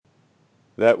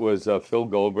That was Phil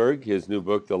Goldberg, his new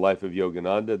book, The Life of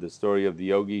Yogananda, the story of the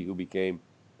yogi who became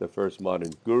the first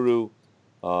modern guru.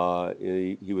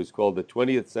 He was called the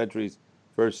 20th century's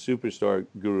first superstar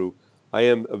guru. I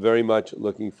am very much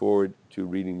looking forward to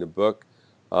reading the book.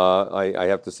 I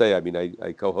have to say, I mean,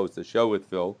 I co-host a show with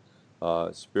Phil,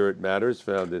 Spirit Matters,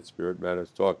 found at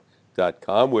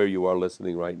spiritmatterstalk.com, where you are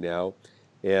listening right now.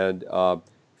 And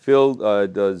Phil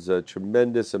does a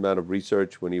tremendous amount of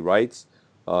research when he writes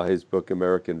his book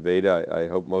American Veda. I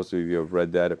hope most of you have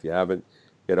read that. If you haven't,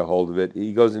 get a hold of it.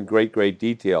 He goes in great, great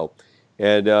detail.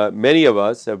 And many of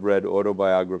us have read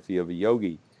Autobiography of a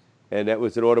Yogi, and that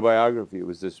was an autobiography. It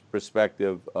was this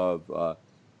perspective of a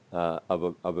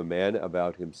man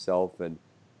about himself and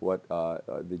what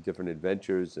the different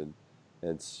adventures and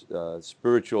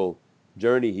spiritual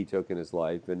journey he took in his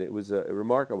life, and it was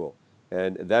remarkable.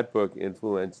 And that book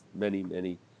influenced many,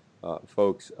 many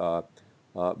folks.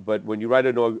 But when you write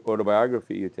an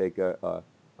autobiography, you take a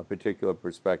particular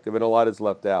perspective, and a lot is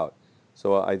left out.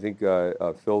 So I think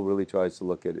Phil really tries to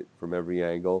look at it from every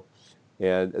angle.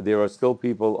 And there are still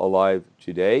people alive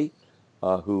today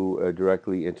who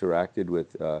directly interacted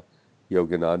with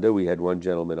Yogananda. We had one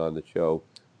gentleman on the show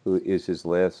who is his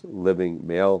last living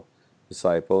male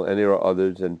disciple, and there are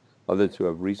others and others who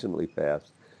have recently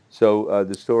passed. So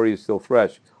the story is still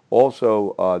fresh.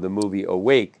 Also, the movie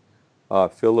Awake,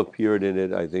 Phil appeared in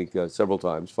it, I think, several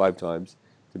times, 5 times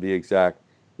to be exact,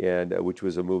 and which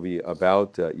was a movie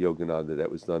about Yogananda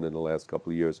that was done in the last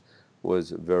couple of years,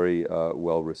 was very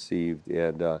well received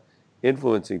and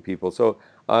influencing people. So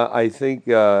I think,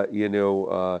 for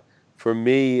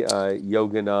me,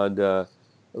 Yogananda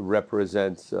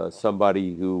represents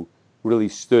somebody who really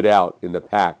stood out in the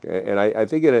pack. And I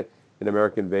think in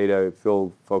American Veda,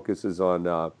 Phil focuses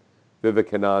on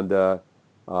Vivekananda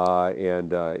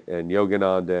and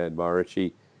Yogananda and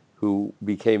Maharishi, who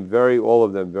became all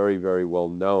of them very, very well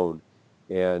known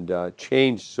and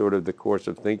changed sort of the course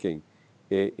of thinking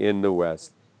in the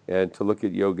West, and to look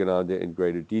at Yogananda in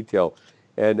greater detail.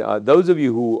 And those of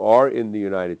you who are in the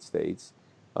United States,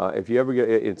 if you ever get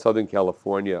in Southern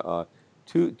California,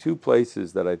 two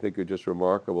places that I think are just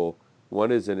remarkable.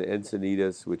 One is in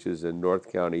Encinitas, which is in North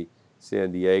County,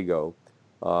 San Diego,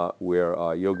 where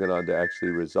Yogananda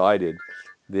actually resided.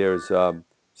 There's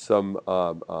some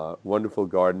wonderful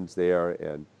gardens there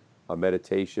and a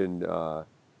meditation uh,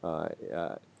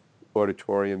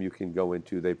 auditorium you can go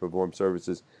into. They perform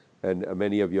services, and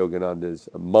many of Yogananda's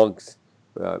monks,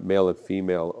 male and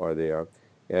female, are there.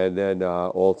 And then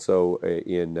also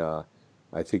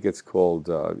I think it's called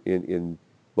in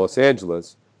Los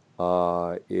Angeles,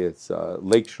 it's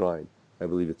Lake Shrine, I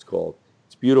believe it's called.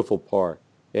 It's a beautiful park,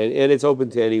 and it's open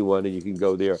to anyone, and you can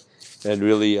go there. And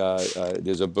really,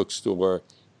 there's a bookstore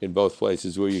in both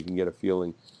places where you can get a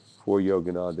feeling for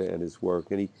Yogananda and his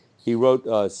work. And he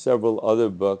wrote several other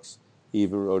books. He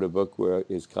even wrote a book where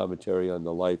his commentary on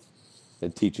the life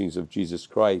and teachings of Jesus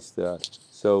Christ.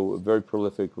 So a very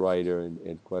prolific writer,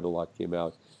 and quite a lot came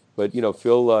out. But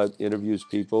Phil interviews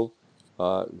people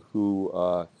who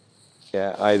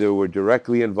either were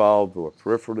directly involved or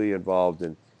peripherally involved,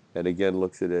 and again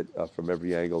looks at it from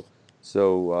every angle.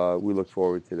 So we look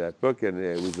forward to that book, and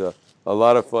it was a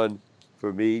lot of fun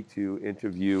for me to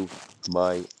interview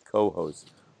my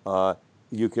co-host. Uh,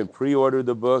 you can pre-order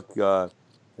the book.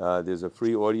 There's a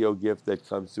free audio gift that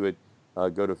comes to it.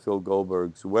 Go to Phil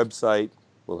Goldberg's website.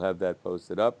 We'll have that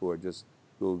posted up, or just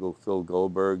Google Phil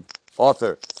Goldberg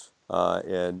author,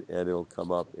 and it'll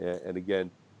come up. And again,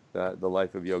 the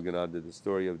life of Yogananda, the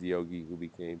story of the yogi who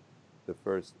became the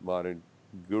first modern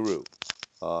guru,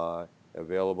 uh,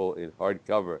 available in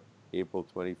hardcover, April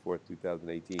 24th,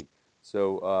 2018.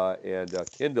 So, and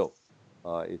Kindle,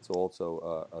 it's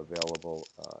also available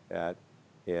at.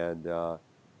 And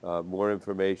more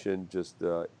information, just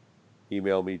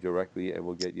email me directly and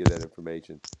we'll get you that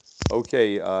information.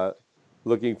 Okay,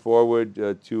 looking forward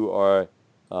to our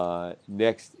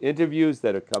next interviews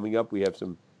that are coming up. We have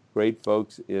some great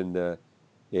folks in the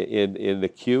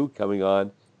queue coming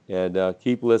on, and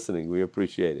keep listening. We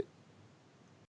appreciate it.